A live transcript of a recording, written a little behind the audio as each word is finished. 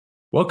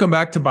Welcome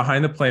back to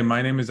Behind the Play.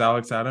 My name is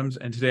Alex Adams,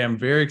 and today I'm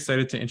very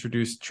excited to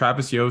introduce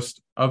Travis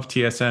Yost of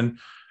TSN.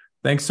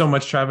 Thanks so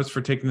much, Travis, for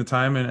taking the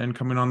time and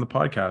coming on the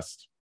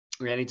podcast.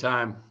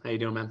 Anytime. How you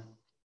doing, man?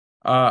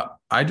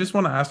 I just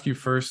want to ask you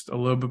first a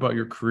little bit about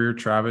your career,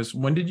 Travis.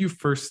 When did you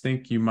first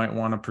think you might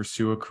want to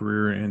pursue a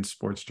career in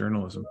sports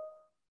journalism?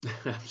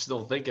 I'm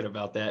still thinking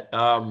about that.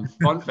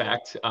 Fun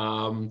fact,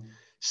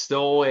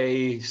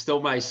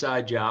 still my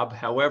side job.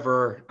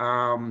 However,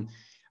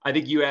 I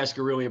think you ask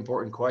a really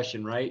important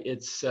question, right?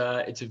 It's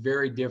a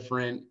very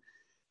different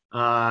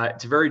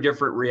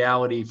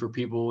reality for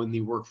people in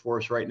the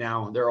workforce right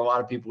now. There are a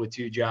lot of people with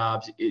two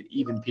jobs,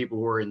 even people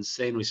who are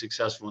insanely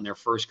successful in their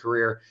first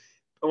career.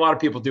 A lot of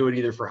people do it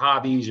either for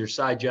hobbies or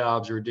side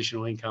jobs or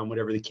additional income,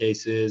 whatever the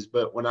case is.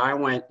 But when I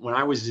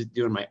was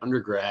doing my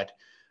undergrad,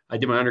 I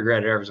did my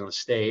undergrad at Arizona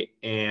State,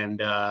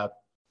 and at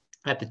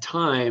the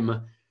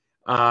time,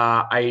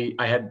 I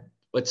had,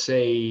 let's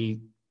say,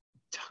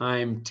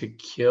 time to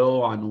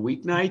kill on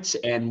weeknights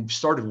and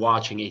started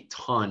watching a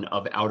ton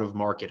of out of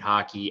market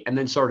hockey and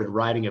then started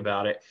writing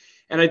about it.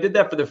 And I did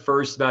that for the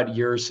first about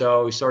year or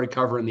so. Started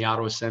covering the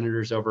Ottawa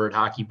Senators over at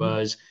Hockey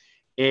Buzz.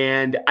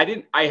 And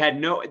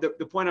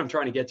the point I'm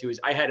trying to get to is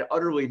I had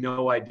utterly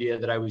no idea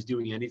that I was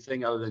doing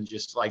anything other than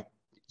just like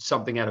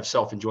something out of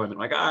self-enjoyment.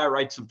 Like, I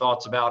write some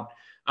thoughts about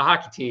a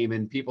hockey team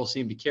and people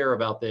seem to care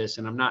about this.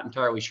 And I'm not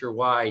entirely sure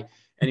why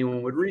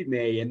anyone would read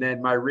me. And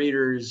then my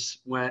readers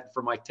went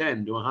from like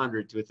 10 to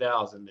 100 to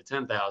 1,000 to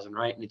 10,000,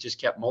 right? And it just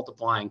kept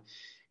multiplying.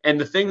 And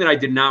the thing that I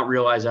did not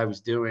realize I was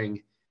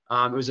doing,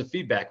 it was a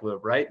feedback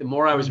loop, right? The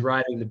more I was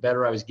writing, the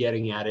better I was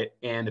getting at it.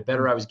 And the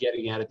better I was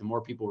getting at it, the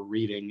more people were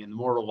reading. And the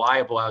more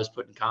reliable I was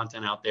putting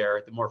content out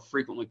there, the more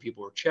frequently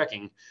people were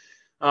checking.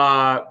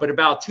 But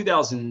about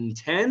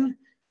 2010,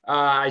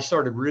 I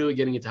started really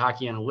getting into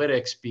hockey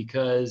analytics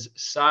because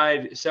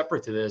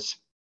separate to this,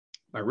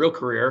 my real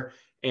career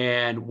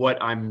and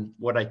what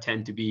I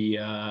tend to be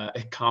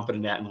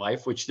competent at in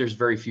life, which there's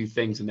very few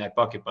things in that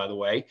bucket, by the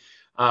way,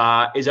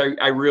 is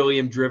I really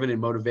am driven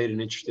and motivated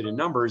and interested in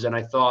numbers. And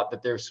I thought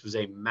that this was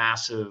a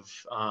massive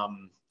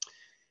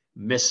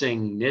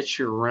missing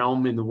niche or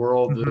realm in the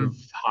world of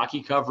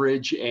hockey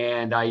coverage.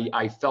 And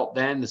I felt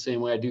then the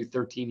same way I do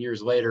 13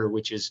 years later,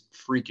 which is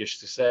freakish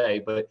to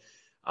say, but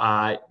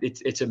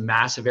it's a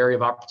massive area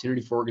of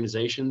opportunity for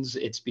organizations.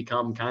 It's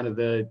become kind of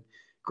the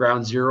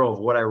ground zero of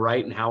what I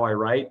write and how I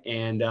write.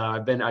 And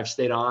I've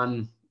stayed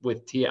on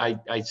with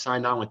I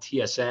signed on with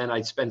TSN.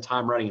 I spent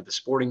time writing at the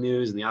Sporting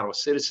News and the Ottawa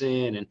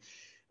Citizen and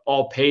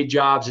all paid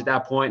jobs at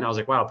that point. And I was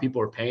like, wow,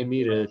 people are paying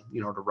me to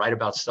write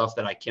about stuff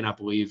that I cannot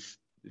believe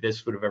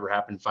this would have ever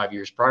happened 5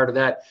 years prior to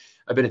that.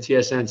 I've been at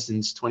TSN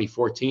since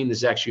 2014. This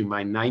is actually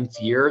my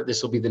 9th year.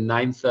 This will be the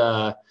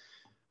 9th.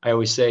 I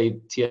always say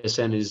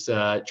TSN is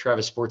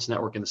Travis Sports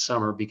Network in the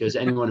summer because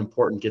anyone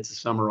important gets the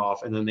summer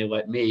off, and then they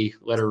let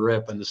her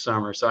rip in the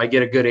summer. So I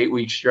get a good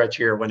 8-week stretch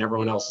here when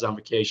everyone else is on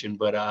vacation,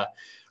 but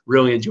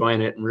really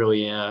enjoying it and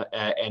really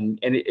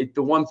the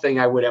one thing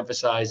I would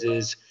emphasize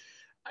is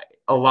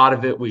a lot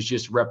of it was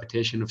just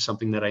repetition of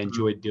something that I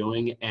enjoyed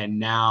doing. And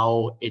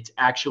now it's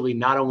actually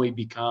not only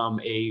become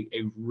a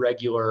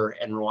regular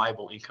and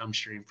reliable income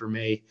stream for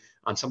me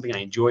on something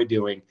I enjoy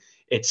doing,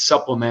 it's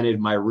supplemented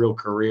my real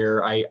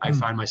career. I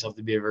find myself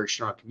to be a very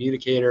strong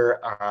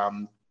communicator,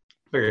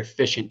 very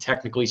efficient,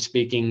 technically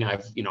speaking.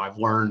 I've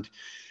learned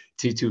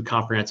to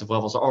comprehensive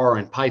levels R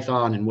and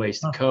Python and ways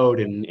to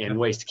code and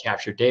ways to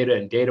capture data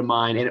and data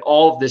mine. And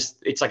all of this,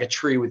 it's like a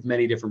tree with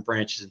many different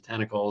branches and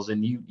tentacles.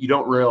 And you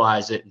don't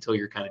realize it until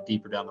you're kind of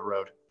deeper down the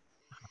road.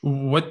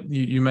 What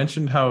you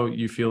mentioned how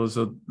you feel as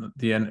though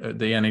the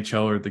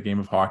NHL or the game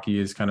of hockey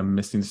is kind of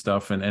missing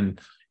stuff and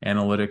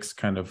analytics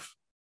kind of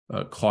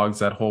clogs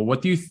that hole.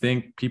 What do you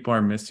think people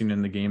are missing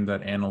in the game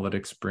that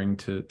analytics bring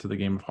to the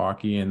game of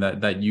hockey and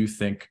that you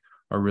think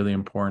are really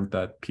important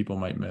that people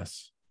might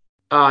miss?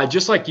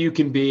 Just like you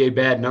can be a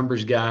bad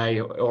numbers guy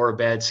or a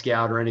bad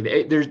scout or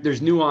anything,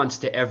 there's nuance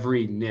to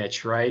every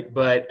niche, right?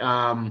 But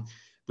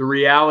the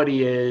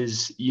reality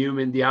is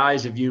the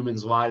eyes of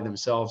humans lie to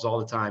themselves all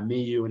the time,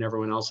 me, you, and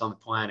everyone else on the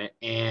planet.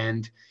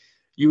 And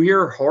you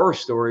hear horror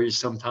stories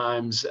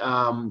sometimes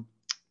of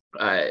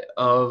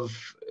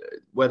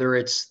whether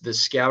it's the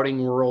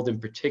scouting world in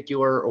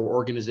particular or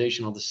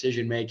organizational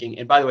decision-making.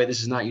 And by the way,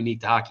 this is not unique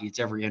to hockey. It's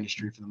every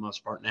industry for the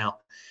most part now,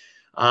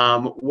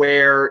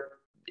 where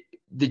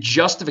the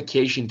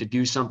justification to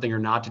do something or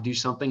not to do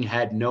something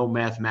had no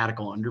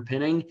mathematical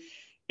underpinning.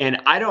 And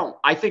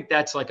I think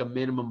that's like a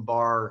minimum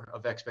bar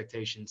of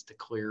expectations to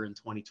clear in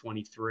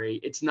 2023.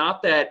 It's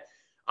not that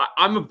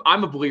I'm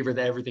a believer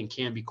that everything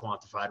can be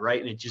quantified,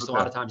 right? And it just, a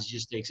lot of times it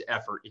just takes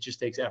effort. It just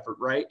takes effort,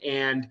 right?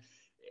 And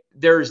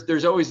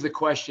there's always the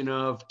question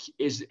of,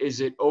 is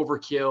it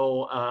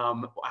overkill?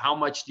 How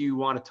much do you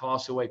want to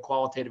toss away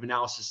qualitative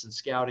analysis and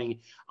scouting?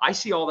 I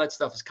see all that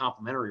stuff as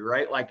complementary,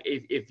 right? Like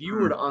if you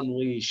were to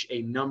unleash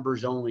a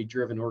numbers only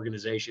driven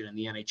organization in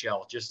the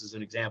NHL, just as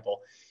an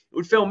example, it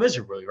would fail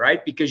miserably,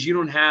 right? Because you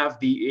don't have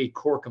a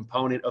core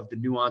component of the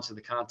nuance of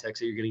the context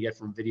that you're going to get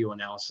from video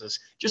analysis,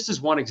 just as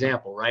one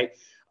example, right?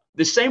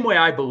 the same way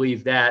I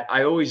believe that,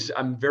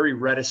 I'm very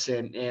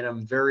reticent, and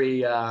I'm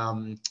very,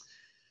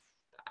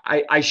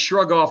 I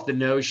shrug off the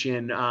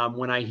notion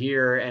when I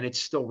hear, and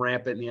it's still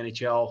rampant in the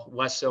NHL,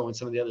 less so in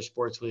some of the other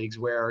sports leagues,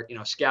 where,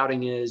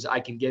 scouting is, I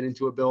can get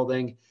into a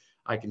building,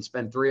 I can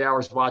spend 3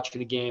 hours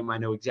watching a game, I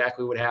know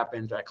exactly what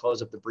happened, I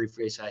close up the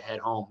briefcase, I head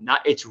home.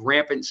 It's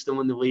rampant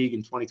still in the league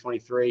in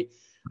 2023.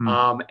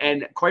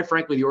 And quite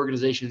frankly, the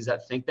organizations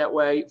that think that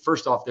way,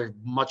 first off, they're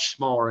much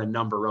smaller in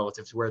number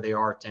relative to where they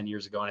are 10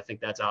 years ago. And I think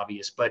that's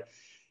obvious, but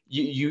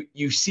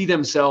you see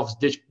themselves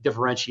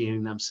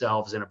differentiating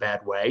themselves in a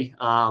bad way.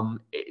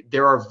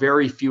 There are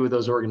very few of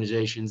those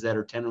organizations that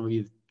are tending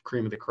the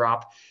cream of the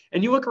crop.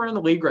 And you look around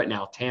the league right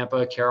now,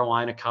 Tampa,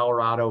 Carolina,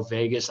 Colorado,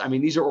 Vegas. I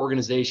mean, these are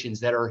organizations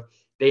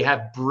they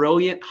have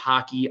brilliant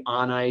hockey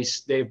on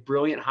ice. They have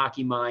brilliant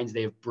hockey minds.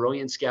 They have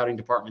brilliant scouting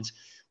departments.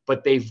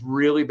 But they've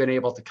really been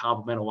able to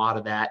complement a lot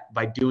of that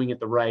by doing it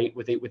the right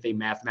with a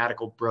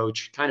mathematical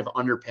approach, kind of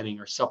underpinning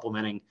or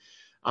supplementing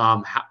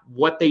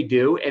what they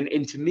do.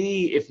 And to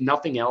me, if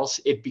nothing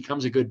else, it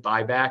becomes a good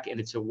buyback, and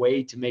it's a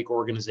way to make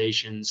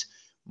organizations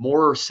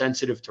more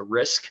sensitive to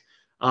risk.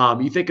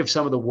 You think of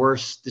some of the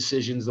worst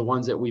decisions, the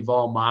ones that we've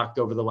all mocked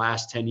over the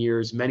last 10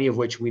 years, many of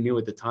which we knew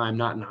at the time,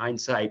 not in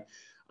hindsight.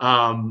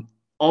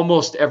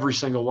 Almost every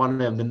single one of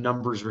them, the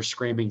numbers were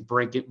screaming,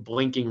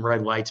 blinking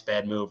red lights,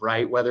 bad move,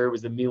 right? Whether it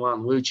was the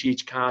Milan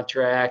Lucic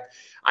contract,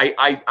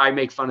 I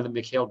make fun of the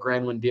Mikhail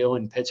Granlund deal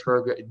in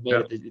Pittsburgh. It made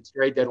it the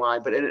trade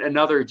deadline, but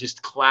another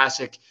just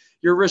classic.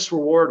 Your risk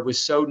reward was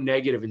so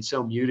negative and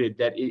so muted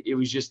that it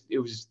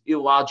was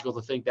illogical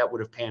to think that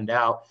would have panned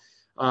out.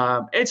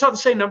 And it's not to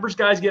say numbers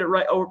guys get it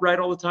right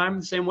all the time,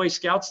 the same way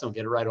scouts don't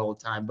get it right all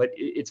the time, but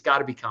it's got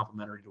to be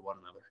complementary to one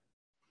another.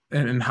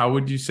 And how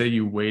would you say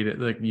you weight it?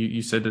 Like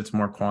you said, it's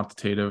more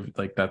quantitative,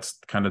 like that's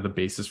kind of the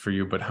basis for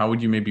you, but how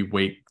would you maybe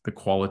weight the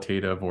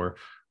qualitative or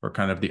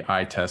kind of the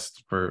eye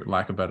test, for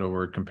lack of a better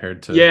word,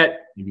 compared to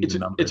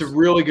it's a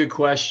really good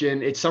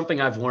question. It's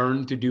something I've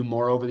learned to do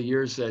more over the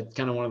years. That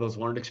kind of one of those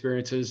learned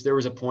experiences. There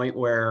was a point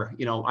where,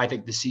 I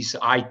think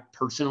I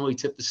personally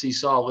tipped the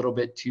seesaw a little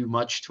bit too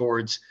much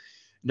towards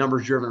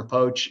numbers driven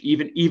approach.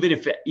 Even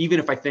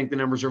if I think the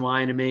numbers are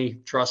lying to me,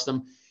 trust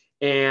them.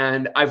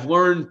 And I've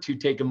learned to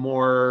take a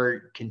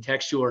more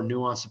contextual or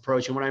nuanced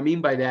approach. And what I mean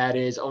by that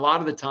is, a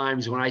lot of the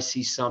times when I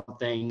see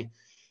something,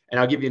 and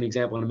I'll give you an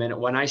example in a minute,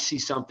 when I see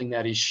something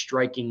that is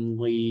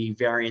strikingly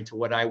variant to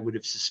what I would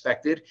have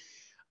suspected,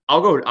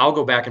 I'll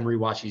go back and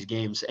rewatch these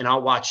games, and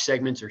I'll watch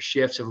segments or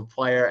shifts of a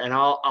player, and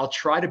I'll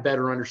try to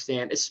better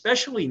understand,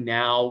 especially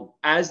now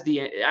as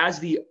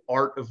the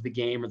art of the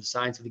game or the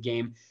science of the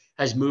game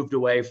has moved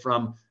away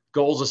from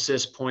goals,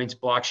 assists, points,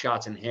 block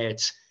shots, and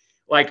hits.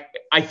 Like,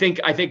 I think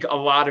a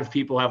lot of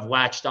people have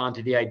latched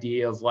onto the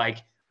idea of like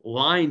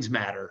lines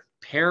matter,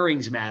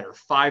 pairings matter,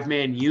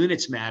 5-man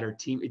units matter,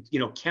 team,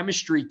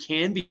 chemistry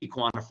can be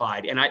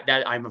quantified. And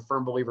I'm a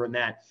firm believer in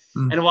that.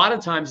 And a lot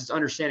of times it's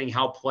understanding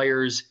how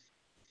players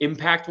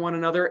impact one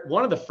another.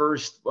 One of the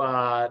first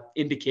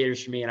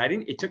indicators for me, and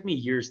it took me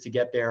years to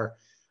get there.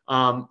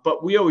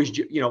 But we always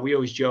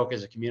joke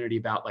as a community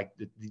about like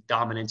the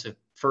dominance of,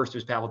 first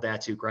was Pavel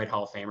Datsyuk, right?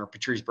 Hall of Famer,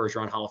 Patrice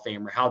Bergeron, Hall of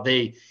Famer, how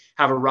they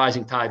have a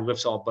rising tide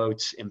lifts all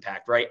boats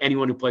impact, right?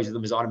 Anyone who plays with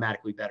them is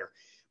automatically better.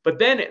 But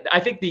then I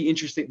think the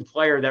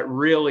player that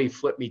really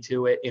flipped me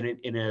to it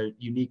in a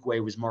unique way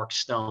was Mark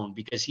Stone,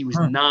 because he was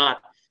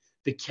not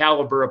the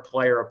caliber of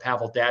player of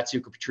Pavel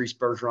Datsyuk or Patrice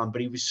Bergeron,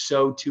 but he was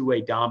so two-way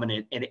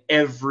dominant. And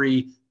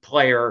every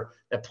player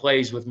that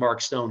plays with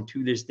Mark Stone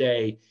to this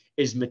day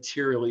is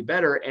materially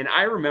better. And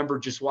I remember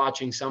just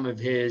watching some of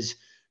his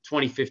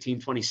 2015,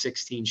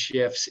 2016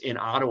 shifts in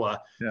Ottawa,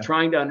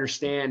 trying to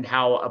understand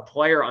how a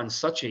player on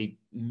such a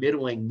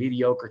middling,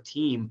 mediocre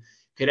team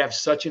could have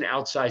such an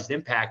outsized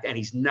impact. And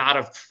he's not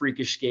a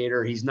freakish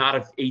skater. He's not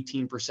an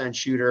 18%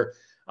 shooter.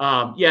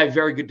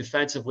 Very good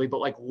defensively, but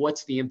like,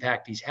 what's the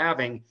impact he's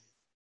having?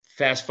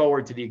 Fast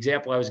forward to the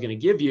example I was going to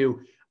give you.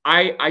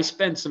 I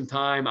spent some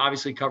time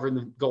obviously covering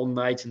the Golden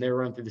Knights, and they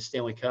run through the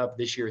Stanley Cup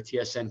this year at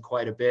TSN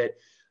quite a bit.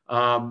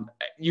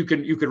 You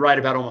could write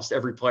about almost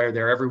every player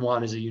there.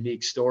 Everyone is a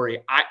unique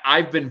story.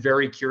 I've been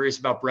very curious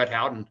about Brett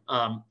Howden,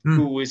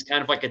 who was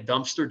kind of like a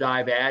dumpster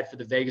dive ad for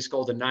the Vegas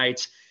Golden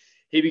Knights.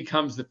 He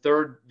becomes the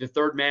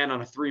third man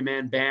on a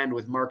 3-man band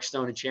with Mark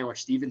Stone and Chandler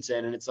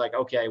Stevenson. And it's like,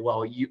 okay,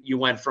 well, you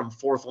went from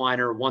fourth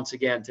liner once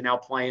again to now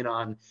playing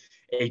on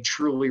a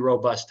truly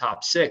robust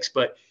top 6.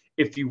 But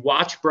if you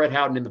watch Brett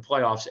Howden in the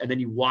playoffs, and then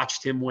you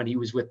watched him when he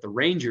was with the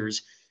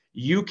Rangers,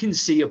 you can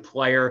see a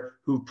player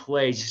who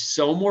plays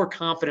so more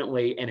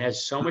confidently and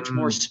has so much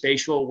more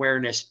spatial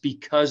awareness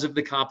because of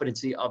the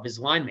competency of his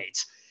line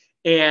mates.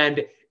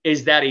 And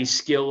is that a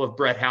skill of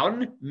Brett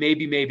Howden?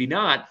 Maybe, maybe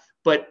not.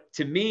 But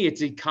to me,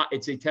 it's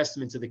a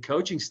testament to the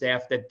coaching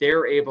staff that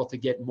they're able to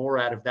get more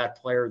out of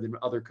that player than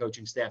other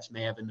coaching staffs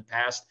may have in the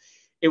past.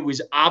 It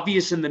was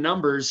obvious in the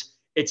numbers,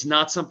 It's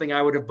not something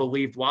I would have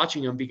believed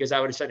watching them, because I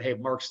would have said, hey,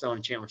 Mark Stone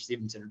and Chandler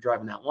Stevenson are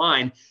driving that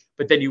line.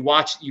 But then you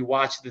watch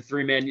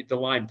the the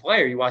line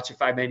player, you watch the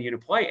 5-man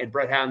unit play, and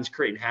Brett Howden's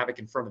creating havoc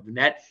in front of the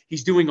net.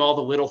 He's doing all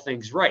the little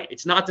things right.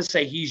 It's not to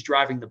say he's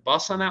driving the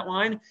bus on that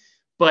line,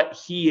 but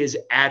he is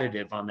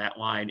additive on that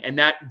line.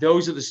 And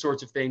those are the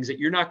sorts of things that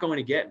you're not going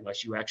to get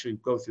unless you actually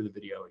go through the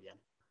video again.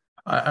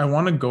 I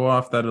want to go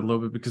off that a little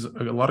bit, because a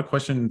lot of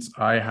questions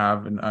I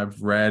have and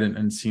I've read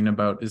and seen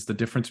about is the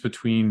difference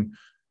between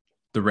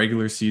the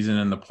regular season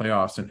and the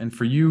playoffs. And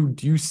for you,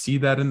 do you see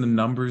that in the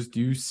numbers?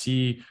 Do you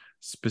see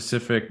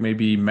specific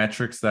maybe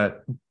metrics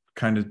that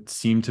kind of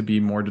seem to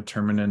be more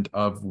determinant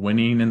of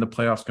winning in the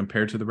playoffs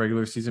compared to the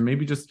regular season?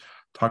 Maybe just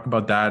talk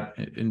about that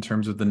in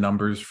terms of the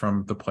numbers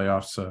from the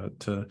playoffs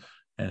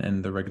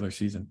and the regular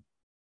season.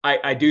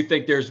 I do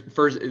think there's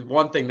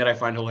one thing that I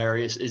find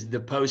hilarious is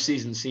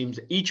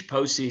each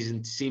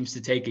postseason seems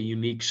to take a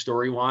unique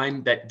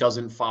storyline that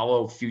doesn't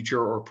follow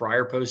future or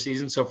prior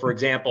postseason. So for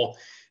example,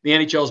 the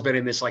NHL has been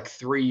in this like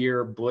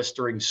 3-year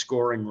blistering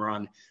scoring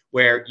run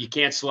where you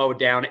can't slow it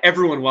down.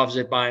 Everyone loves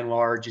it by and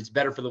large. It's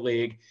better for the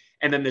league.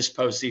 And then this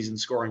postseason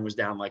scoring was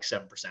down like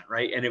 7%,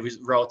 right? And it was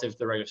relative to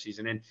the regular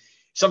season. And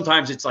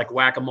sometimes it's like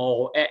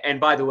whack-a-mole. And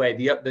by the way,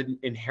 the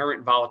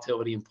inherent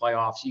volatility in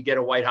playoffs, you get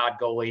a white-hot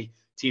goalie,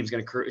 team's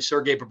going to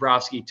Sergei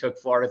Bobrovsky took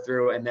Florida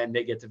through, and then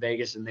they get to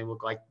Vegas and they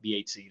look like the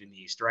 8th seed in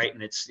the East, right?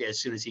 And it's as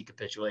soon as he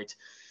capitulates.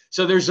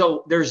 So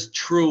there's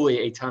truly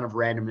a ton of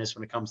randomness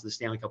when it comes to the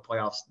Stanley Cup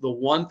playoffs. The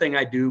one thing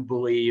I do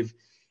believe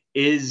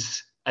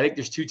is, I think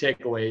there's two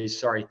takeaways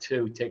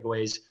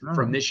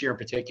from this year in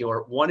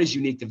particular. One is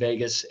unique to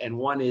Vegas, and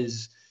one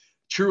is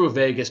true of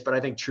Vegas, but I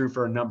think true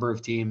for a number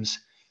of teams.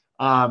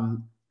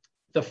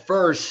 The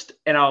first,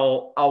 and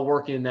I'll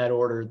work in that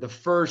order. The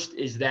first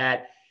is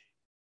that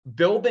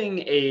building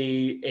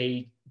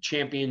a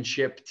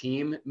championship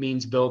team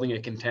means building a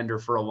contender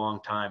for a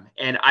long time.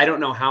 And I don't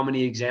know how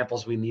many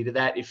examples we need of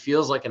that. It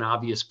feels like an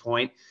obvious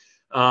point.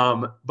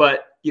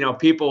 But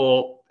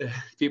people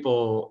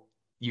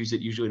use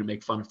it usually to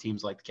make fun of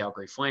teams like the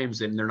Calgary Flames,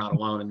 and they're not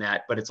alone in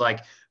that. But it's like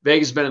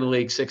Vegas has been in the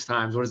league 6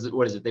 times.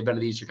 What is it? They've been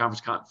to the Eastern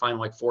Conference Final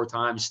like 4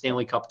 times,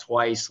 Stanley Cup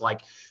twice,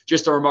 like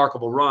just a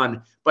remarkable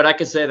run. But I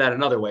could say that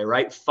another way,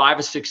 right? 5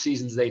 of 6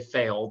 seasons they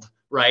failed,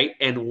 right?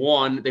 And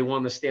they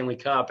won the Stanley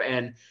Cup.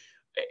 And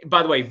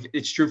by the way,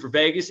 it's true for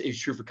Vegas. It's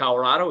true for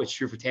Colorado. It's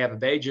true for Tampa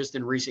Bay just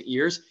in recent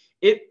years.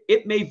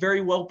 It may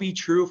very well be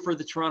true for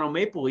the Toronto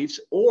Maple Leafs,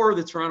 or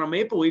the Toronto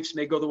Maple Leafs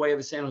may go the way of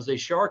the San Jose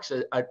Sharks,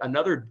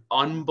 another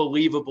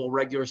unbelievable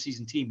regular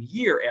season team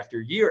year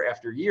after year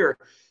after year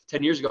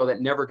 10 years ago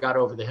that never got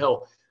over the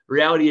hill.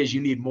 Reality is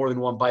you need more than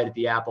one bite at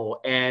the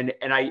apple. And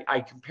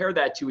I compare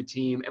that to a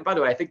team. And by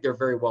the way, I think they're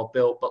very well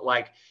built, but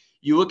like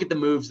you look at the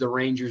moves the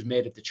Rangers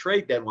made at the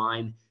trade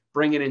deadline,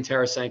 bringing in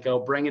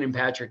Tarasenko, bringing in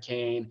Patrick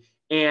Kane.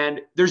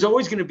 And there's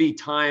always going to be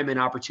time and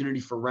opportunity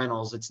for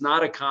rentals. It's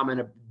not a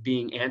comment of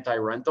being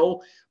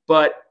anti-rental,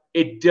 but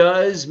it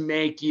does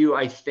make you,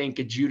 I think,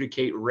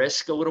 adjudicate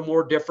risk a little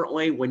more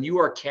differently when you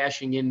are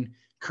cashing in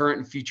current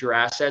and future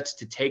assets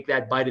to take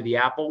that bite of the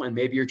apple. And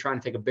maybe you're trying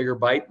to take a bigger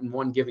bite in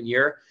one given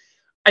year.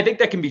 I think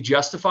that can be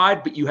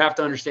justified, but you have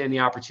to understand the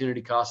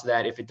opportunity cost of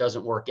that if it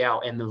doesn't work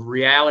out. And the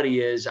reality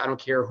is, I don't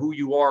care who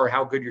you are or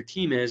how good your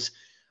team is,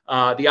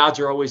 the odds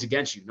are always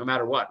against you, no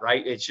matter what,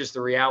 right? It's just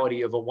the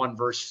reality of a 1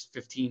 versus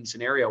 15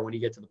 scenario when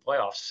you get to the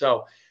playoffs.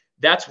 So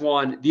that's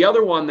one. The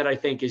other one that I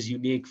think is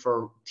unique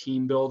for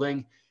team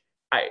building,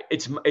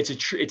 it's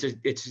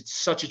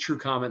such a true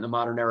comment in the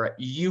modern era.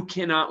 You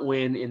cannot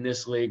win in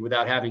this league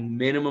without having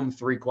minimum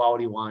 3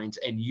 quality lines,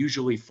 and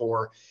usually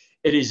 4.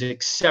 It is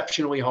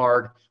exceptionally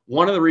hard.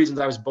 One of the reasons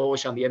I was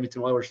bullish on the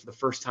Edmonton Oilers for the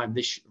first time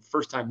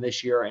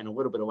this year and a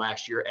little bit of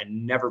last year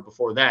and never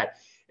before that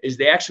is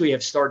they actually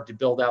have started to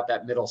build out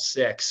that middle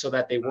 6 so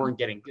that they weren't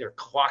getting their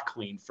clock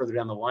clean further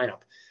down the lineup.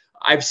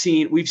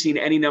 We've seen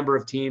any number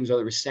of teams,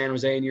 whether it was San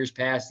Jose in years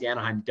past, the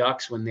Anaheim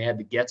Ducks when they had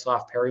the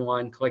Getzlaf Perry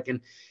line clicking,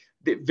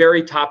 the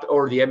very top,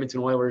 or the Edmonton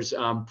Oilers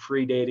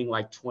predating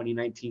like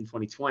 2019,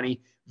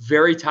 2020,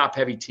 very top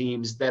heavy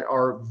teams that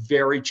are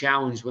very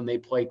challenged when they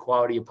play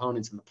quality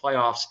opponents in the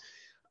playoffs.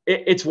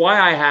 It's why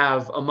I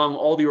have, among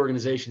all the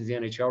organizations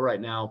in the NHL right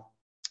now,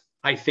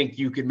 I think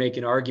you could make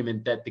an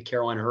argument that the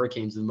Carolina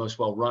Hurricanes are the most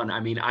well-run. I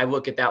mean, I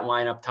look at that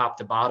lineup top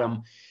to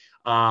bottom.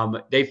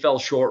 They fell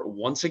short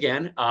once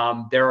again.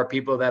 There are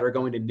people that are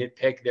going to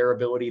nitpick their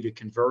ability to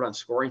convert on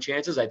scoring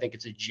chances. I think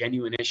it's a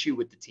genuine issue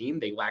with the team.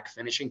 They lack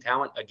finishing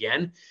talent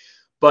again.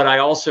 But I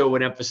also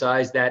would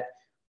emphasize that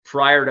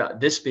prior to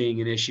this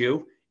being an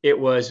issue, it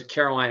was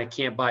Carolina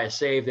can't buy a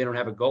save. They don't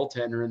have a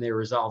goaltender, and they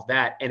resolved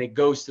that. And it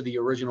goes to the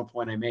original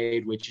point I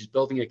made, which is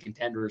building a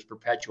contender is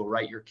perpetual,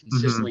 right? You're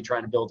consistently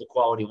trying to build a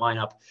quality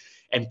lineup.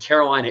 And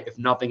Carolina, if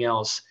nothing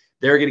else,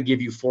 they're going to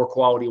give you 4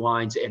 quality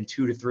lines and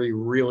 2 to 3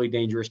 really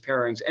dangerous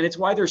pairings. And it's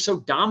why they're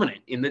so dominant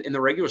in the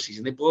regular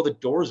season. They blow the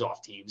doors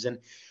off teams. And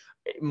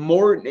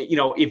more,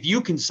 if you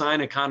can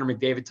sign a Connor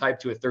McDavid type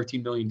to a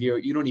 $13 million deal,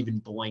 you don't even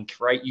blink,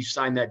 right? You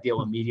sign that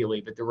deal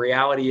immediately. But the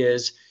reality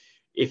is,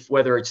 if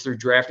whether it's through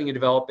drafting and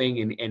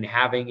developing and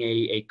having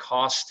a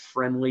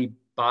cost-friendly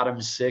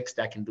bottom six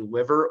that can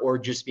deliver, or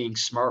just being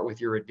smart with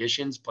your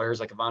additions, players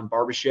like Ivan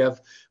Barbashev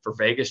for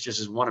Vegas just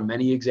is one of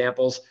many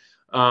examples.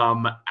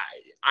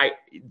 I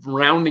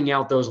rounding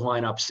out those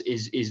lineups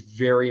is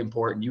very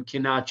important. You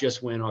cannot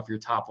just win off your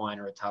top line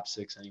or a top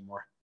six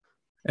anymore.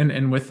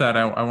 And with that,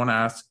 I want to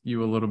ask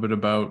you a little bit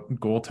about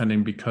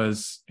goaltending,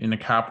 because in a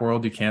cap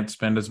world, you can't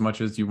spend as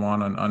much as you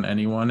want on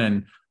anyone.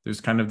 And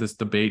there's kind of this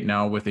debate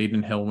now with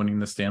Adin Hill winning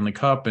the Stanley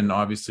Cup, and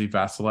obviously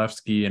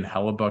Vasilevsky and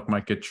Hellebuck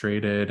might get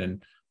traded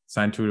and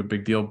signed to a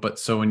big deal. But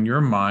so in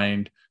your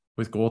mind,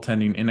 with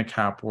goaltending in a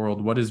cap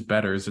world, what is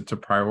better? Is it to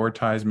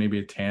prioritize maybe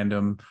a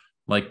tandem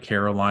like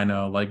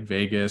Carolina, like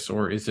Vegas,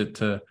 or is it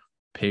to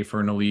pay for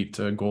an elite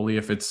goalie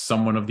if it's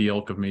someone of the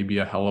ilk of maybe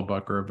a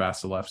Hellebuck or a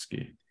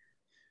Vasilevsky?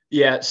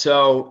 Yeah,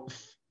 so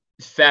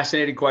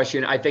fascinating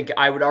question. I think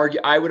I would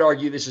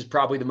argue this is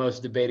probably the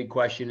most debated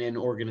question in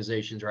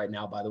organizations right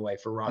now, by the way,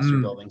 for roster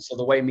building. So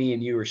the way me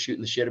and you are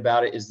shooting the shit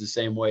about it is the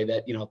same way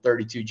that,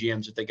 32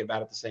 GMs are thinking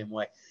about it the same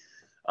way.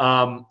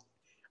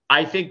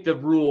 I think the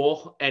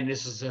rule, and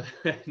this is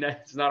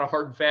it's not a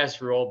hard and fast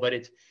rule, but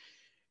it's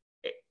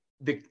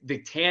the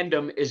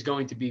tandem is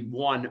going to be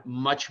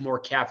much more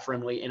cap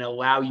friendly and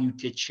allow you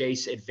to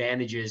chase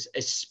advantages,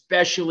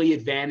 especially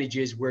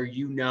advantages where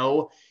you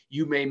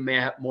may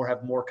have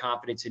more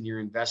confidence in your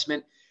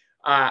investment.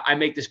 I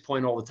make this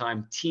point all the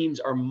time. Teams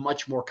are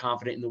much more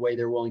confident in the way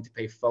they're willing to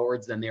pay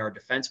forwards than they are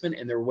defensemen,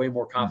 and they're way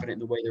more confident in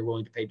the way they're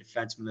willing to pay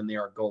defensemen than they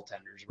are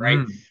goaltenders, right?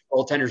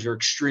 Goaltenders are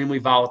extremely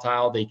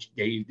volatile.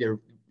 They're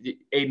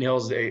Adin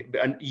Hill's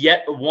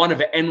yet one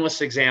of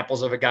endless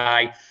examples of a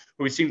guy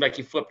who it seemed like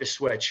he flipped a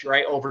switch,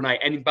 right, overnight.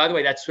 And by the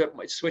way, that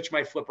switch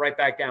might flip right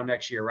back down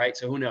next year, right?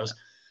 So who knows?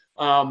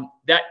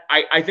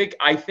 I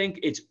think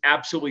it's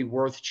absolutely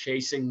worth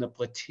chasing the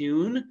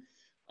platoon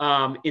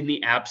in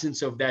the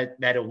absence of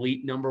that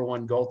elite number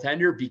one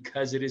goaltender,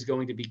 because it is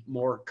going to be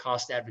more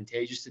cost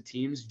advantageous to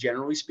teams,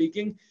 generally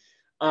speaking.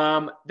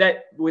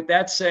 That with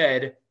that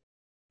said,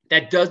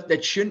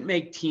 that shouldn't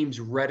make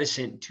teams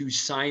reticent to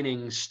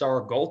signing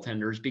star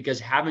goaltenders, because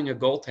having a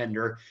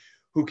goaltender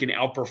who can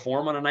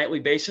outperform on a nightly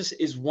basis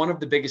is one of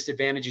the biggest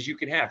advantages you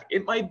can have.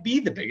 It might be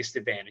the biggest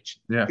advantage.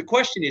 Yeah. The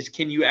question is,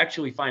 can you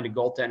actually find a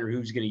goaltender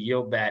who's going to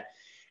yield that?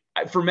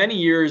 For many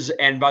years,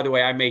 and by the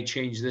way, I may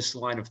change this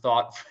line of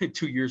thought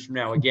 2 years from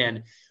now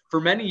again. For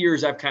many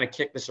years, I've kind of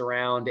kicked this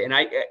around, and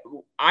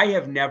I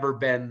have never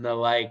been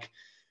the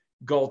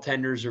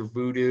goaltenders are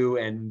voodoo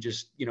and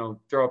just,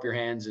 throw up your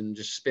hands and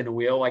just spin a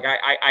wheel.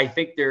 I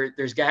think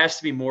there's has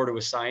to be more to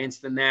a science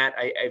than that.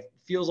 I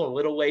feels a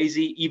little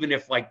lazy, even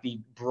if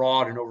the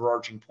broad and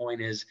overarching point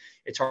is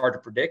it's hard to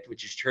predict,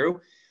 which is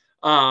true.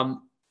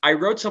 I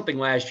wrote something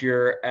last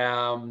year,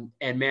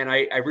 and man,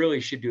 I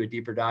really should do a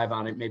deeper dive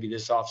on it maybe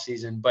this off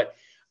season. But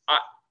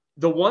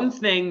the one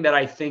thing that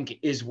I think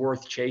is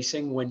worth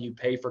chasing when you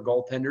pay for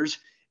goaltenders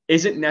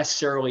isn't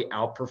necessarily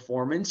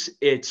outperformance.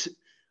 It's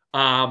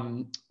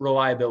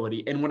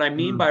reliability. And what I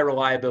mean by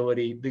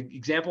reliability, the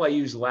example I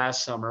used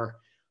last summer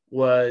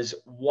was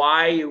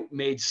why it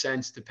made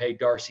sense to pay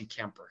Darcy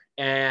Kemper.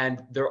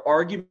 And their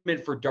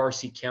argument for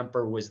Darcy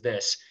Kemper was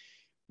this: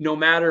 no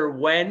matter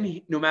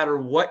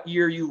what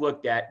year you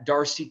looked at,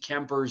 Darcy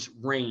Kemper's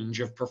range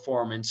of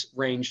performance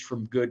ranged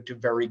from good to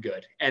very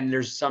good. And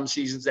there's some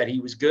seasons that he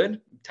was good,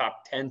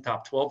 top 10,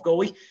 top 12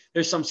 goalie.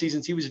 There's some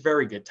seasons he was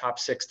very good, top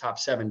 6, top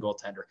 7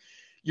 goaltender.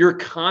 Your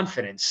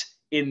confidence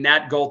in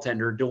that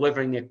goaltender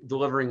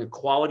delivering a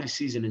quality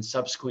season in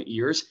subsequent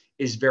years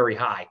is very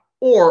high.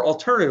 Or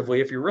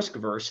alternatively, if you're risk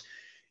averse,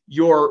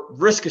 your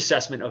risk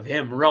assessment of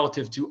him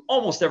relative to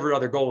almost every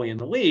other goalie in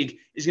the league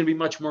is going to be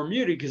much more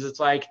muted, because it's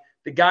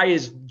the guy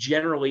is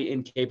generally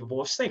incapable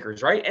of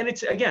stinkers, right? And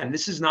it's, again,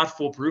 this is not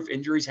foolproof.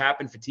 Injuries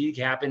happen, fatigue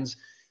happens.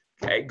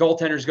 Okay?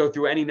 Goaltenders go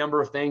through any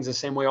number of things the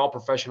same way all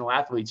professional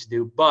athletes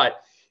do.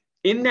 But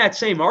in that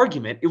same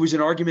argument, it was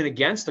an argument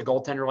against a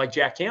goaltender like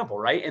Jack Campbell,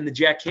 right? And the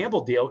Jack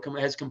Campbell deal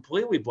has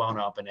completely blown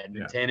up in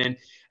Edmonton. Yeah.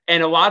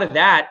 And a lot of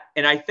that,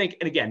 and I think,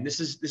 and again, this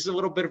is a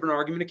little bit of an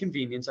argument of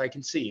convenience, I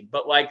concede.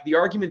 But the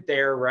argument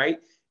there, right?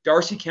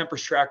 Darcy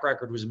Kemper's track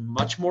record was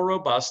much more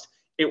robust.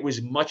 It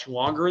was much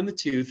longer in the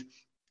tooth.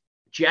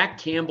 Jack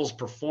Campbell's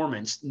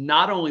performance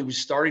not only was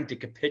starting to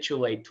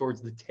capitulate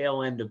towards the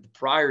tail end of the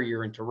prior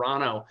year in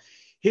Toronto,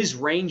 his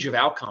range of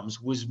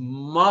outcomes was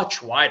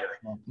much wider,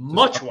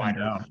 much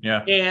wider.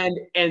 Yeah.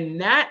 And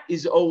that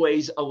is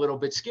always a little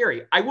bit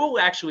scary. I will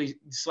actually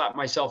slap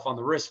myself on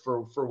the wrist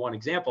for one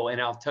example,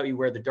 and I'll tell you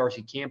where the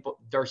Darcy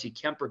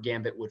Kemper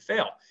gambit would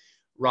fail.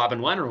 Robin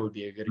Lehner would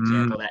be a good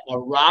example of that. Now,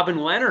 Robin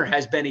Lehner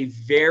has been a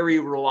very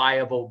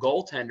reliable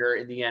goaltender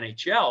in the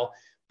NHL,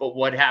 but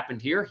what happened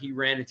here? He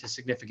ran into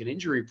significant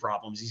injury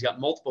problems. He's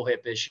got multiple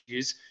hip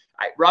issues.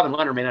 Robin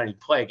Lehner may not even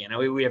play again.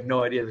 We have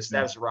no idea the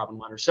status of Robin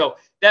Lehner. So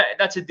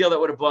that's a deal that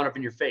would have blown up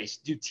in your face.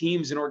 Do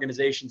teams and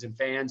organizations and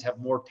fans have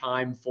more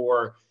time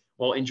for,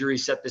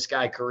 injuries set this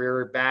guy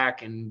career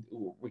back and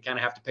we kind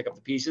of have to pick up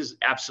the pieces?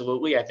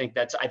 Absolutely. I think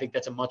that's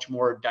a much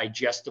more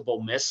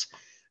digestible miss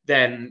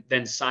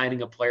than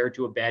signing a player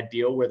to a bad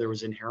deal where there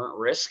was inherent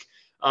risk.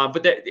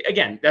 But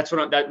again, that's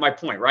my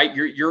point, right?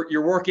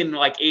 You're working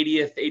like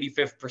 80th,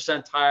 85th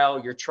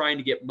percentile. You're trying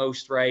to get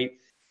most right.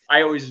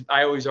 I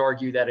always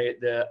argue that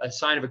a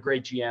sign of a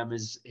great GM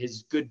is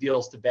his good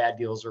deals to bad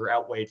deals are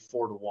outweighed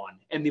 4-1.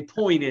 And the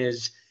point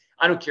is,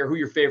 I don't care who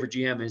your favorite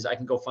GM is. I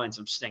can go find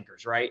some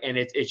stinkers, right? And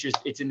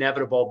it's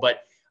inevitable.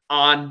 But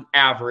on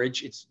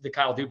average, it's the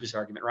Kyle Dubas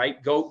argument,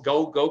 right?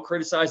 Go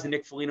criticize the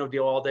Nick Foligno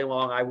deal all day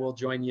long. I will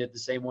join you the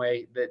same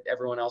way that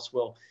everyone else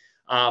will.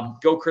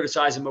 Go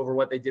criticize him over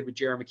what they did with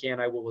Jerry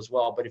McCann. I will as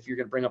well. But if you're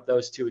going to bring up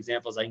those two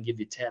examples, I can give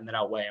you 10 that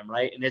outweigh them,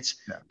 right? And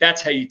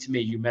that's how to me,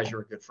 you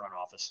measure a good front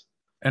office.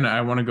 And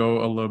I want to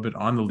go a little bit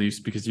on the Leafs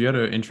because you had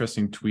an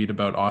interesting tweet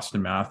about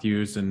Austin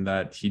Matthews and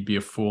that he'd be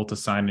a fool to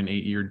sign an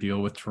 8-year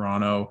deal with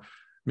Toronto.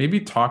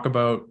 Maybe talk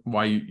about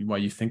why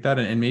you think that,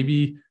 and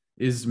maybe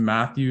is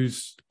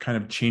Matthews kind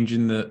of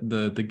changing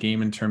the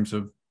game in terms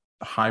of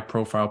high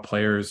profile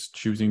players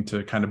choosing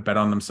to kind of bet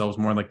on themselves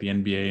more like the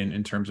NBA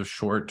in terms of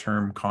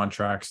short-term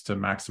contracts to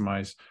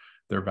maximize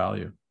their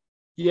value?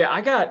 Yeah,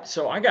 I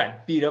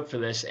got beat up for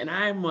this, and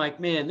I'm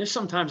like, man, there's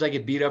sometimes I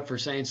get beat up for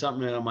saying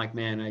something, and I'm like,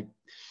 man, I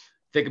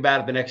think about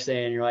it the next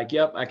day and you're like,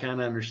 yep, I kind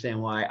of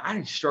understand why.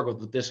 I struggled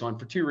with this one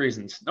for two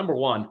reasons. Number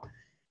one,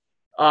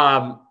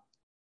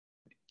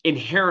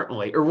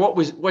 inherently, or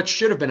what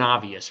should have been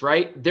obvious,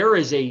 right? There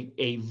is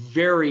a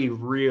very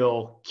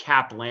real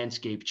cap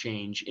landscape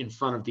change in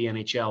front of the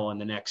NHL in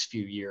the next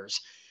few years.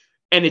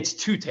 And it's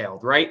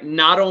two-tailed, right?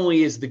 Not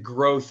only is the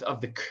growth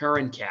of the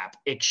current cap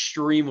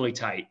extremely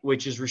tight,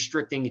 which is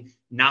restricting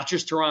not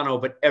just Toronto,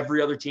 but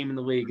every other team in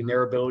the league and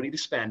their ability to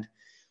spend,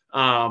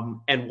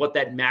 and what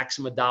that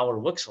maximum dollar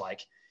looks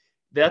like.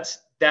 That's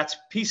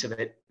piece of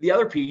it. The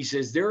other piece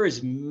is there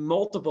is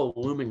multiple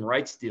looming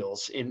rights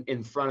deals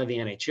in front of the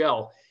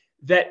NHL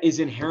that is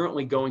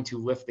inherently going to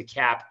lift the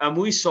cap.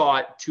 We saw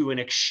it to an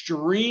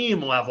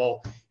extreme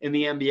level in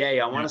the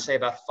NBA. I want to say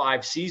about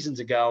 5 seasons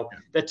ago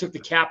that took the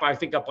cap, I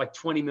think, up like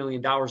 $20 million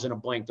in a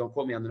blink. Don't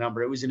quote me on the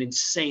number. It was an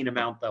insane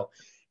amount though.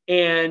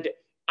 And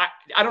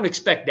I don't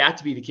expect that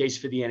to be the case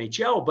for the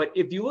NHL, but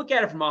if you look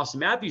at it from Austin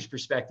Matthews'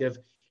 perspective,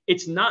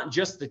 it's not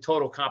just the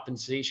total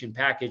compensation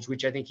package,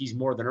 which I think he's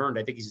more than earned.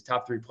 I think he's a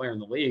top 3 player in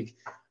the league.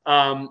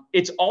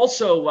 It's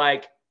also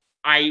like,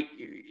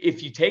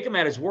 if you take him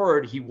at his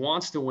word, he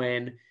wants to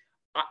win.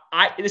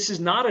 This is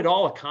not at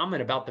all a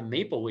comment about the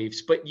Maple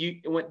Leafs, but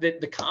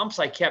the comps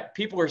I kept,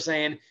 people were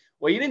saying,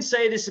 well, you didn't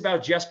say this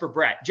about Jesper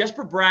Bratt.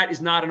 Jesper Bratt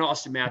is not an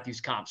Austin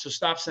Matthews comp, so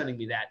stop sending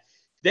me that.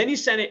 Then you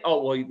sent it,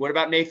 oh, well, what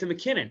about Nathan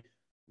McKinnon?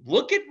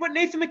 Look at what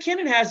Nathan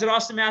McKinnon has that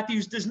Austin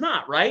Matthews does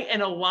not, right?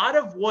 And a lot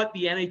of what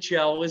the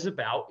NHL is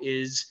about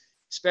is,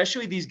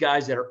 especially these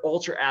guys that are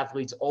ultra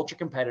athletes, ultra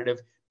competitive,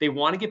 they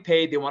want to get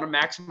paid. They want to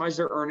maximize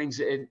their earnings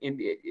in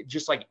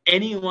just like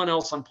anyone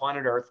else on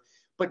planet Earth.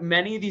 But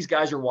many of these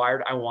guys are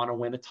wired, I want to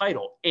win a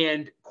title.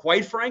 And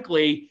quite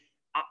frankly,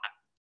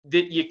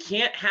 that you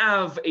can't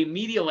have a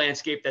media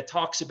landscape that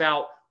talks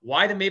about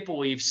why the Maple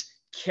Leafs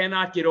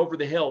cannot get over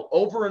the hill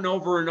over and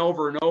over and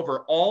over and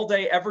over all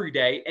day, every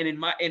day. And in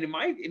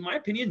my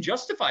opinion,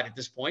 justified at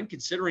this point,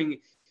 considering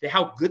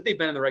how good they've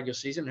been in the regular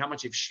season and how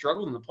much they've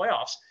struggled in the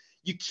playoffs.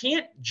 You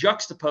can't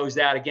juxtapose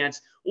that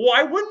against,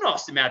 why wouldn't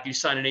Austin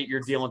Matthews sign an 8-year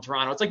deal in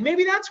Toronto? It's like,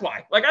 maybe that's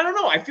why. Like, I don't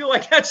know. I feel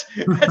like that's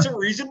a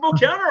reasonable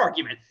counter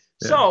argument.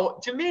 Yeah. So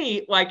to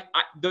me, like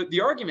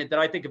the argument that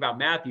I think about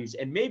Matthews,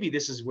 and maybe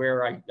this is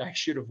where I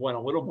should have went a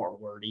little more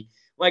wordy.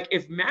 Like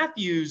if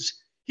Matthews,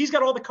 he's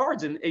got all the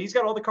cards in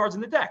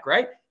the deck,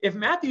 right? If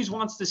Matthews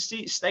wants to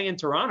stay in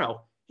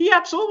Toronto, he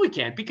absolutely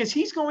can, because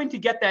he's going to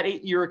get that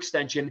 8-year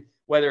extension,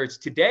 whether it's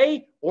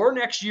today or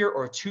next year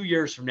or 2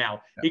 years from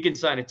now. Yeah. He can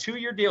sign a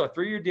 2-year deal, a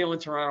 3-year deal in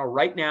Toronto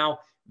right now,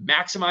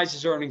 maximize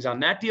his earnings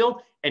on that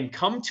deal, and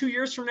come 2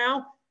 years from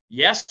now,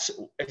 yes,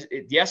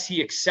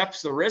 he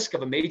accepts the risk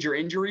of a major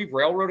injury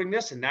railroading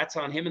this, and that's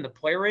on him and the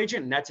player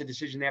agent, and that's a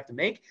decision they have to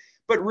make.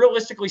 But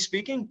realistically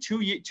speaking,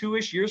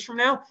 two-ish years from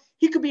now,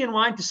 he could be in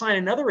line to sign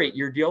another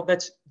 8-year deal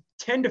that's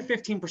 10 to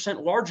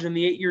 15% larger than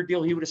the 8-year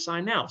deal he would have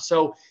signed now.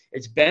 So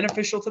it's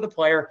beneficial to the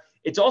player.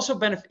 It's also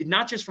benefit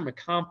not just from a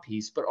comp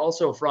piece, but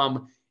also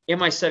from,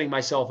 am I setting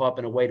myself up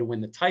in a way to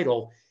win the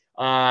title?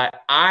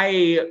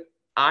 I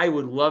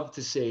would love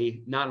to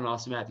see, not an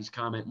Austin Matthews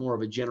comment, more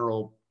of a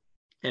general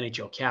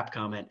NHL cap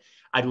comment.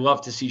 I'd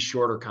love to see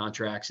shorter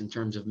contracts in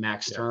terms of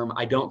max term.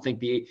 I don't think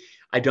the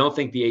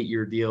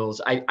 8-year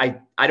deals.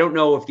 I don't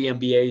know if the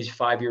NBA's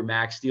 5-year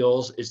max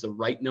deals is the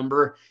right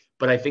number,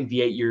 but I think the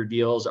 8-year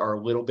deals are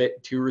a little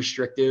bit too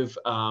restrictive,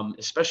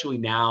 especially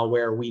now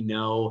where we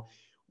know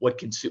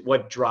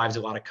what drives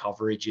a lot of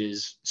coverage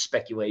is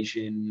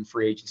speculation,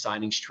 free agent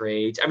signings,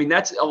 trades. I mean,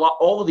 that's a lot.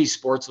 All of these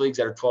sports leagues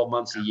that are 12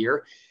 months a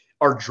year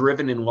are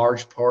driven in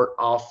large part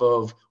off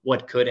of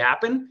what could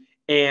happen.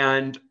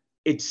 And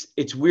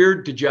it's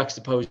weird to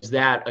juxtapose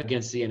that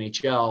against the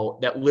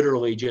NHL that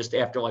literally just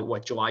after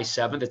July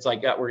 7th, it's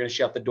like, we're going to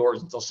shut the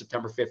doors until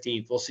September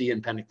 15th. We'll see you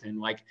in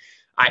Pennington.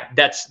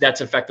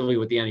 That's effectively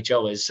what the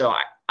NHL is. So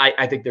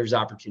I think there's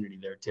opportunity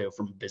there too,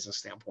 from a business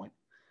standpoint.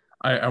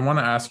 I want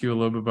to ask you a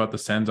little bit about the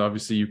Sens.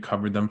 Obviously, you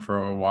covered them for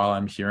a while.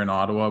 I'm here in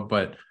Ottawa,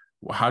 but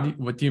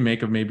what do you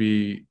make of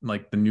maybe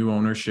like the new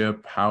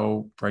ownership?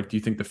 How bright do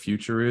you think the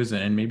future is?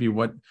 And maybe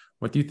what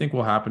do you think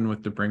will happen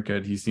with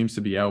Debrincat? He seems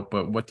to be out,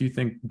 but what do you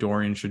think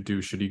Dorion should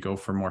do? Should he go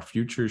for more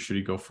future? Should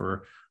he go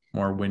for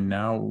more win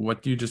now?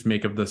 What do you just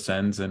make of the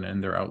Sens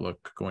and their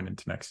outlook going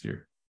into next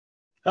year?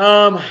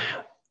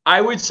 I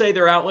would say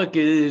their outlook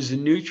is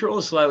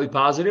neutral, slightly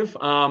positive.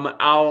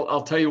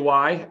 I'll tell you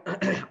why.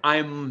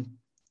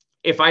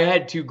 If I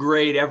had to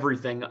grade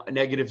everything,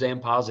 negatives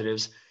and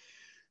positives,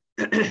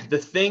 the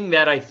thing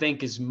that I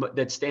think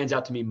that stands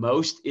out to me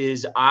most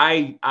is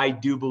I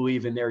do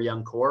believe in their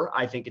young core.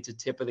 I think it's a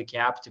tip of the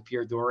cap to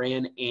Pierre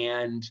Dorion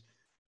and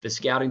the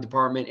scouting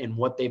department and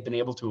what they've been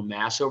able to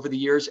amass over the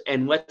years.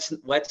 And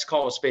let's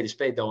call a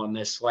spade though on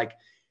this. Like,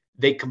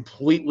 they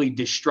completely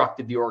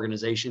destructed the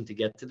organization to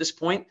get to this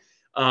point.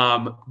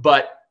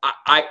 But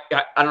I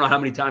don't know how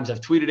many times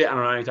I've tweeted it. I don't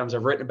know how many times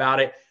I've written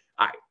about it.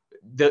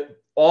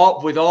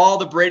 With all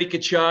the Brady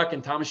Tkachuk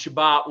and Thomas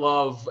Chabot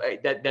love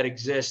that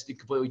exists,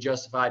 completely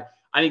justified.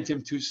 I think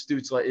Tim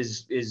Stützle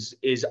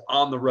is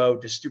on the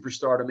road to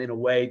superstardom in a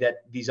way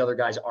that these other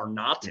guys are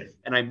not,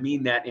 and I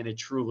mean that in a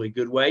truly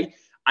good way.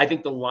 I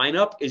think the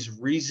lineup is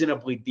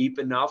reasonably deep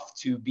enough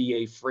to be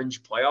a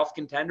fringe playoff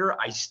contender.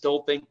 I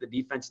still think the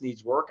defense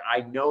needs work.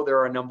 I know there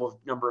are a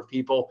number of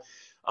people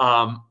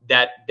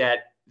that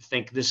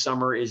think this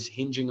summer is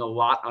hinging a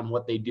lot on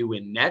what they do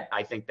in net.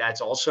 I think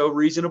that's also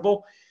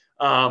reasonable.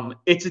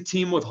 It's a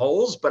team with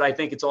holes, but I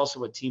think it's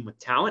also a team with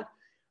talent.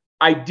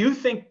 I do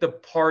think the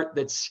part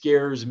that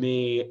scares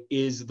me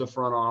is the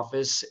front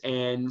office.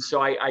 And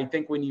so I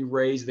think when you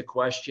raise the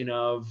question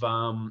of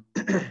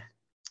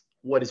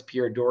what does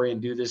Pierre Dorion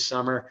do this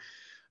summer,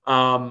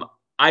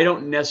 I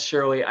don't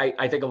necessarily –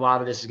 I think a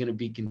lot of this is going to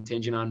be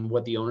contingent on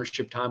what the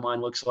ownership timeline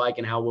looks like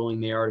and how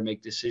willing they are to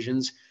make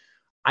decisions.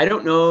 I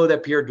don't know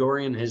that Pierre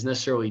Dorion has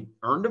necessarily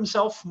earned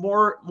himself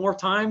more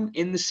time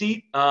in the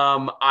seat.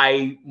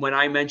 When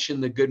I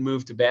mentioned the good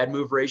move to bad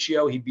move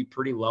ratio, he'd be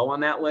pretty low on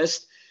that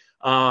list.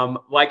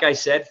 Like I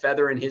said,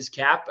 feather in his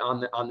cap on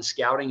the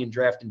scouting and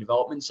draft and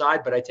development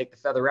side, but I take the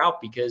feather out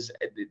because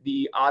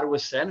the Ottawa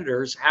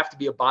Senators have to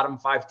be a bottom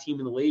 5 team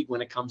in the league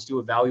when it comes to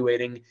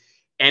evaluating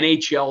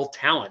NHL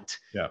talent.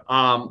 Yeah.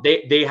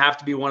 They have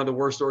to be one of the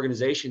worst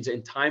organizations,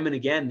 and time and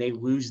again they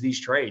lose these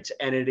trades,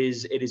 and it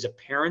is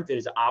apparent, it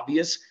is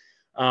obvious.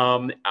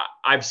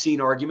 I've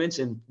seen arguments,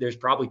 and there's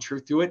probably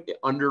truth to it.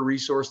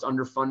 Under-resourced,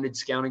 underfunded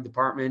scouting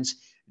departments,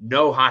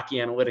 no hockey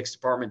analytics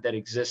department that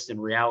exists in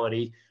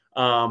reality.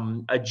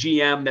 A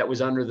GM that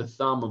was under the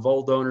thumb of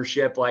old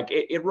ownership, like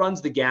it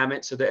runs the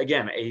gamut. So that,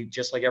 again,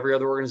 just like every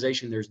other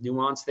organization, there's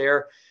nuance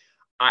there.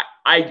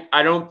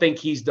 I don't think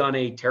he's done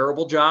a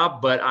terrible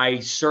job, but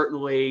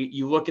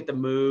you look at the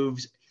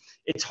moves.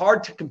 It's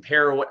hard to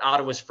compare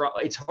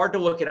it's hard to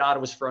look at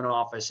Ottawa's front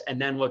office and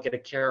then look at a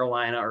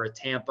Carolina or a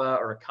Tampa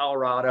or a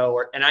Colorado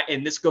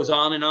and this goes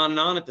on and on and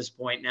on at this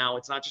point. Now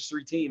it's not just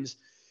 3 teams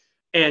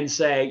and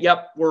say,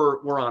 yep,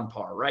 we're on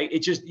par, right?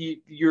 It's just,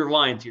 you're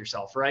lying to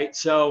yourself, right?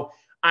 So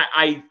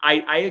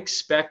I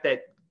expect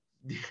that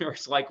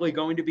there's likely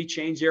going to be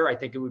change there. I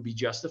think it would be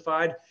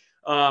justified.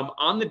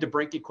 On the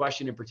Debrincat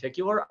question in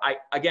particular,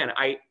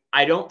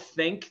 I don't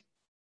think,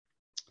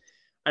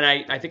 and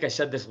I think I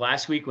said this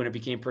last week when it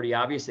became pretty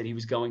obvious that he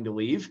was going to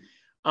leave.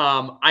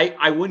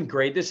 I wouldn't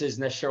grade this as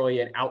necessarily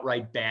an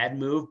outright bad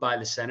move by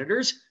the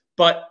Senators,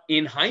 but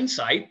in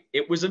hindsight,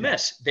 it was a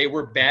miss. They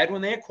were bad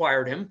when they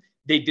acquired him.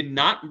 They did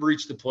not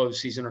reach the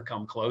postseason or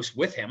come close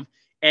with him.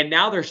 And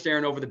now they're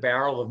staring over the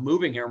barrel of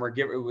moving him or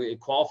giving a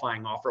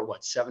qualifying offer,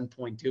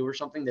 7.2 or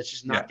something. That's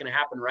just not going to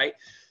happen, right?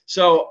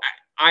 So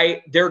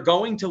they're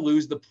going to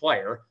lose the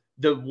player.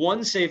 The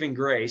one saving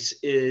grace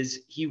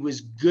is he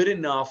was good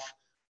enough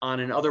on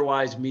an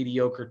otherwise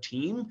mediocre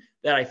team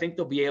that I think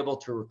they'll be able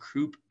to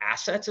recoup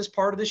assets as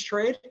part of this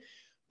trade.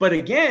 But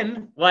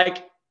again,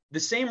 like the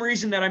same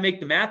reason that I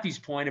make the Matthews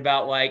point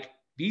about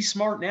be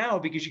smart now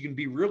because you can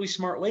be really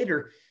smart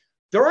later.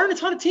 There aren't a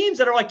ton of teams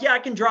that are like, yeah, I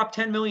can drop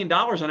 $10 million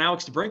on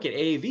Alex Debrincat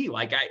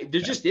AAV.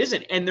 There just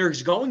isn't. And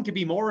there's going to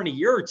be more in a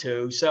year or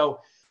two. So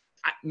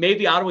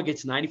maybe Ottawa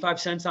gets 95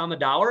 cents on the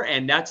dollar.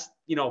 And that's,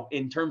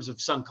 in terms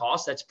of sunk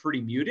cost, that's pretty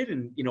muted.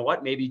 And you know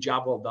what, maybe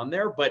job well done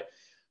there. But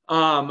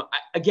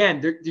again,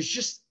 there's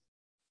just,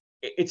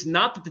 it's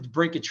not that the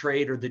Debrincat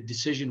trade or the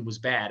decision was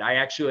bad. I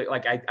actually,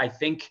 I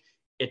think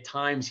at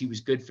times he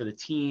was good for the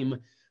team.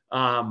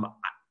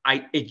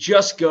 It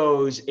just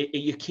goes,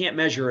 you can't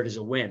measure it as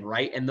a win,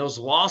 right? And those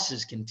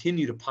losses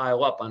continue to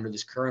pile up under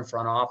this current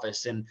front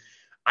office. And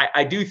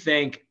I do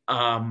think,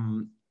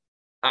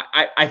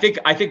 I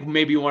think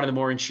maybe one of the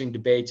more interesting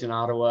debates in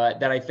Ottawa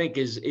that I think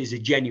is a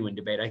genuine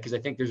debate, because I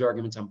think there's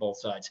arguments on both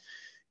sides,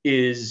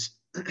 is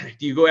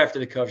do you go after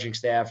the coaching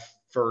staff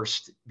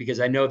first? Because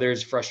I know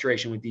there's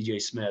frustration with DJ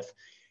Smith.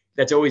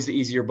 That's always the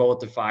easier bullet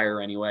to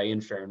fire anyway,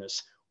 in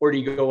fairness. Or do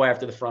you go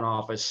after the front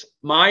office?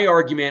 My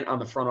argument on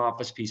the front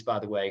office piece, by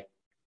the way,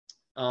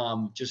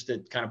 just to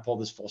kind of pull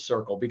this full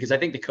circle, because I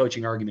think the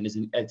coaching argument is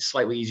a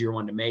slightly easier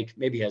one to make,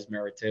 maybe has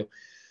merit too.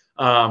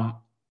 Um,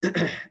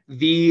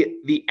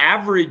 the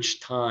average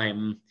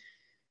time,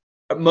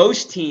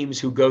 most teams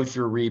who go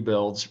through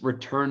rebuilds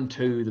return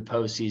to the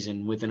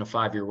postseason within a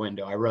 5-year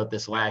window. I wrote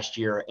this last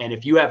year. And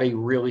if you have a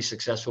really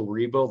successful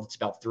rebuild, it's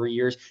about 3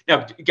 years.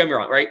 Now, get me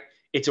wrong, right?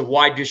 It's a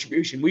wide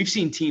distribution. We've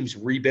seen teams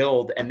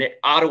rebuild, and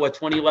Ottawa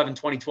 2011,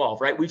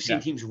 2012, right? We've seen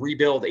teams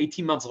rebuild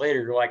 18 months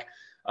later. You're like,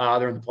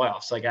 they're in the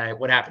playoffs. Like,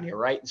 what happened here,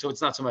 right? So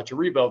it's not so much a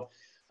rebuild.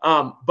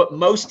 But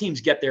most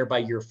teams get there by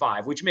year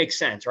 5, which makes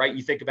sense, right?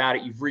 You think about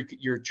it,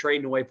 you're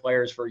trading away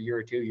players for a year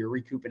or two, you're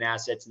recouping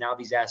assets. Now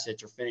these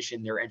assets are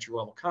finishing their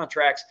entry-level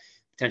contracts,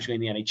 potentially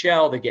in the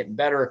NHL. They're getting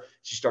better.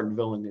 She's starting to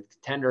build in the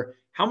contender.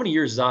 How many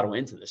years is Ottawa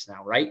into this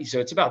now, right? So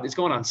it's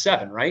going on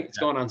 7, right? It's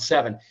going on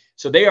 7.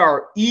 So they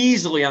are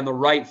easily on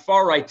the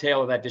far right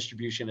tail of that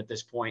distribution at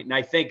this point. And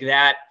I think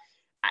that,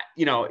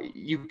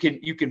 you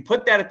can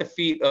put that at the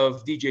feet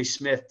of DJ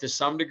Smith to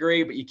some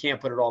degree, but you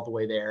can't put it all the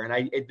way there.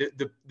 And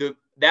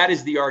that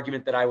is the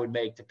argument that I would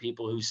make to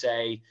people who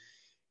say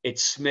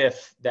it's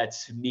Smith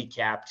that's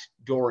kneecapped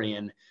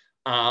Dorion.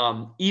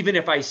 Even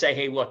if I say,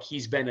 hey, look,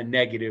 he's been a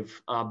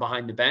negative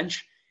behind the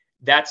bench,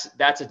 that's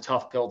a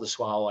tough pill to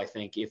swallow. I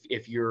think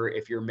if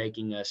you're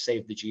making a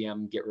save the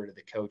GM, get rid of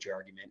the coach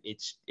argument,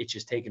 it's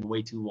just taken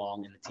way too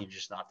long, and the team's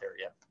just not there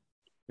yet.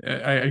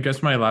 I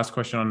guess my last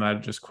question on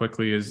that just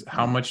quickly is,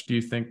 how much do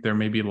you think there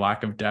may be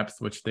lack of depth,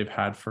 which they've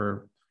had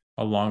for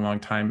a long,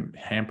 long time,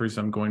 hampers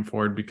them going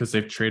forward because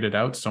they've traded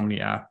out so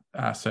many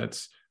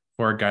assets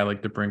for a guy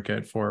like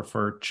Debrincat,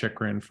 for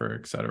Chikrin, for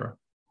et cetera?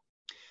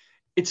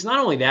 It's not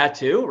only that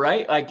too,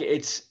 right? Like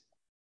this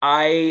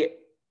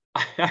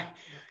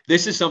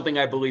is something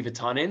I believe a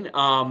ton in.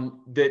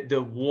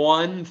 The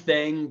one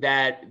thing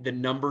that the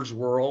numbers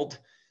world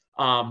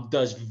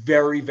does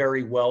very,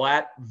 very well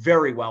at,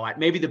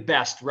 maybe the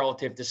best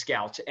relative to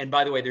scouts. And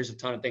by the way, there's a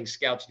ton of things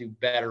scouts do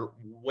better,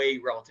 way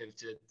relative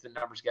to the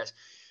numbers guys.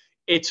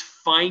 It's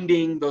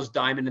finding those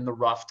diamond in the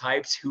rough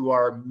types who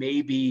are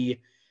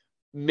maybe,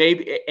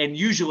 and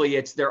usually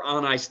it's their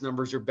on ice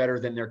numbers are better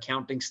than their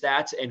counting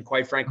stats. And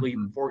quite frankly,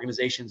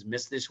 organizations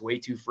miss this way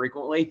too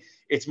frequently.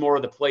 It's more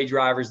of the play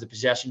drivers, the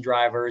possession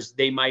drivers.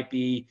 They might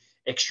be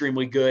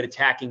extremely good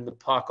attacking the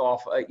puck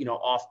off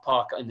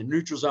puck in the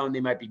neutral zone.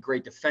 They might be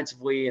great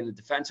defensively in the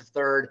defensive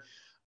third,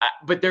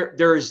 but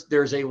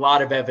there's a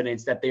lot of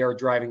evidence that they are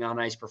driving on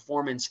ice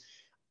performance.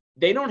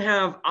 They don't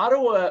have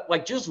Ottawa.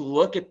 Like, just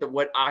look at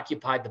what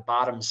occupied the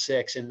bottom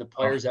 6 and the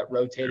players that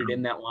rotated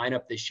in that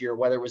lineup this year,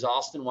 whether it was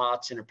Austin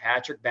Watson or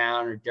Patrick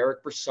Bound or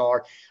Derek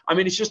Brassard. I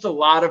mean, it's just a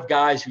lot of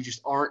guys who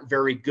just aren't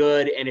very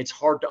good, and it's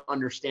hard to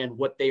understand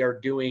what they are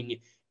doing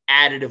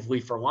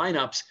additively for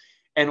lineups.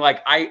 And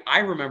like, I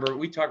remember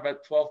we talked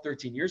about 12,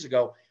 13 years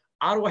ago,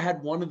 Ottawa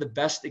had one of the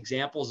best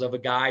examples of a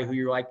guy who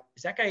you're like,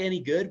 is that guy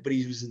any good? But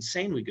he was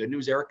insanely good. And it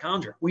was Eric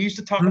Condra. We used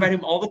to talk about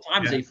him all the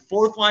time as a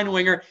 4th-line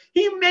winger.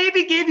 He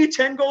maybe gave you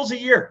 10 goals a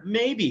year,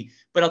 maybe.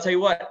 But I'll tell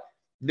you what,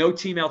 no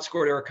team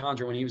outscored Eric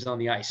Condra when he was on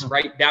the ice,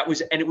 right?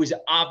 It was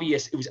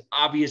obvious. It was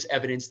obvious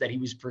evidence that he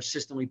was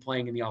persistently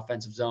playing in the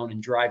offensive zone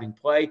and driving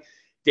play.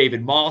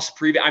 David Moss,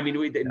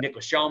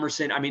 Nicholas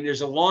Hjalmarsson. I mean,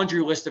 there's a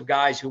laundry list of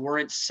guys who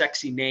weren't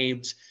sexy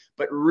names,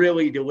 but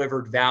really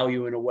delivered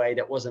value in a way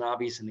that wasn't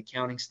obvious in the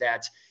counting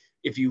stats.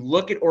 If you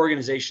look at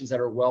organizations that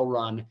are well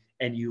run,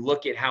 and you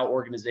look at how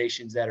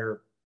organizations that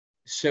are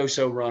so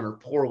run or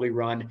poorly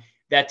run,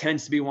 that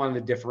tends to be one of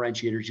the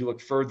differentiators. You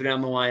look further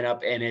down the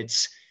lineup, and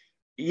it's,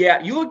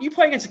 you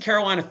play against the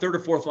Carolina 3rd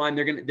or 4th line,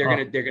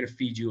 they're gonna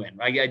feed you in.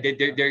 Right?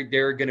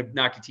 They're gonna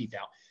knock your teeth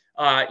out.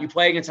 You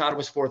play against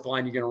Ottawa's 4th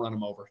line, you're going to run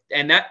them over.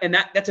 And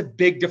that's a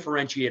big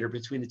differentiator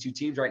between the two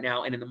teams right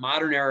now. And in the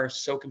modern era,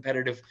 so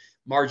competitive,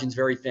 margins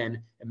very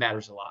thin, it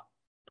matters a lot.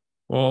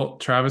 Well,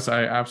 Travis,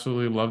 I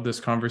absolutely love this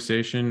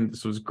conversation.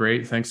 This was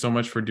great. Thanks so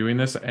much for doing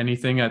this.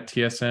 Anything at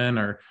TSN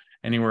or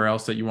anywhere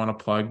else that you want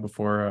to plug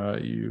before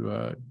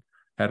you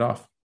head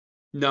off?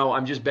 No,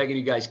 I'm just begging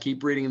you guys,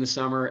 keep reading in the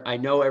summer. I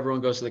know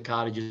everyone goes to the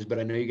cottages, but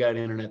I know you got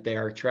internet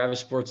there. Travis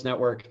Sports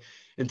Network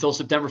until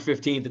September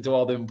 15th, until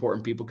all the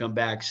important people come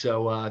back.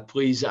 So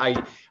please,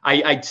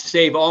 I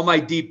save all my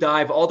deep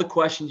dive, all the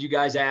questions you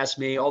guys ask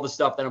me, all the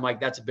stuff that I'm like,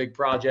 that's a big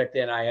project,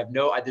 and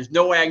there's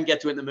no way I can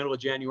get to it in the middle of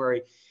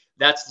January.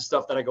 That's the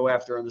stuff that I go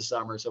after in the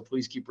summer. So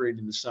please keep reading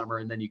in the summer,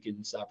 and then you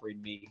can stop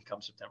reading me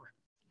come September.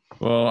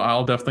 Well,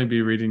 I'll definitely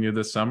be reading you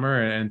this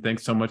summer, and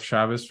thanks so much,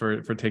 Travis,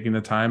 for taking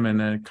the time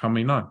and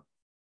coming on.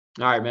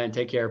 All right, man.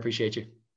 Take care. Appreciate you.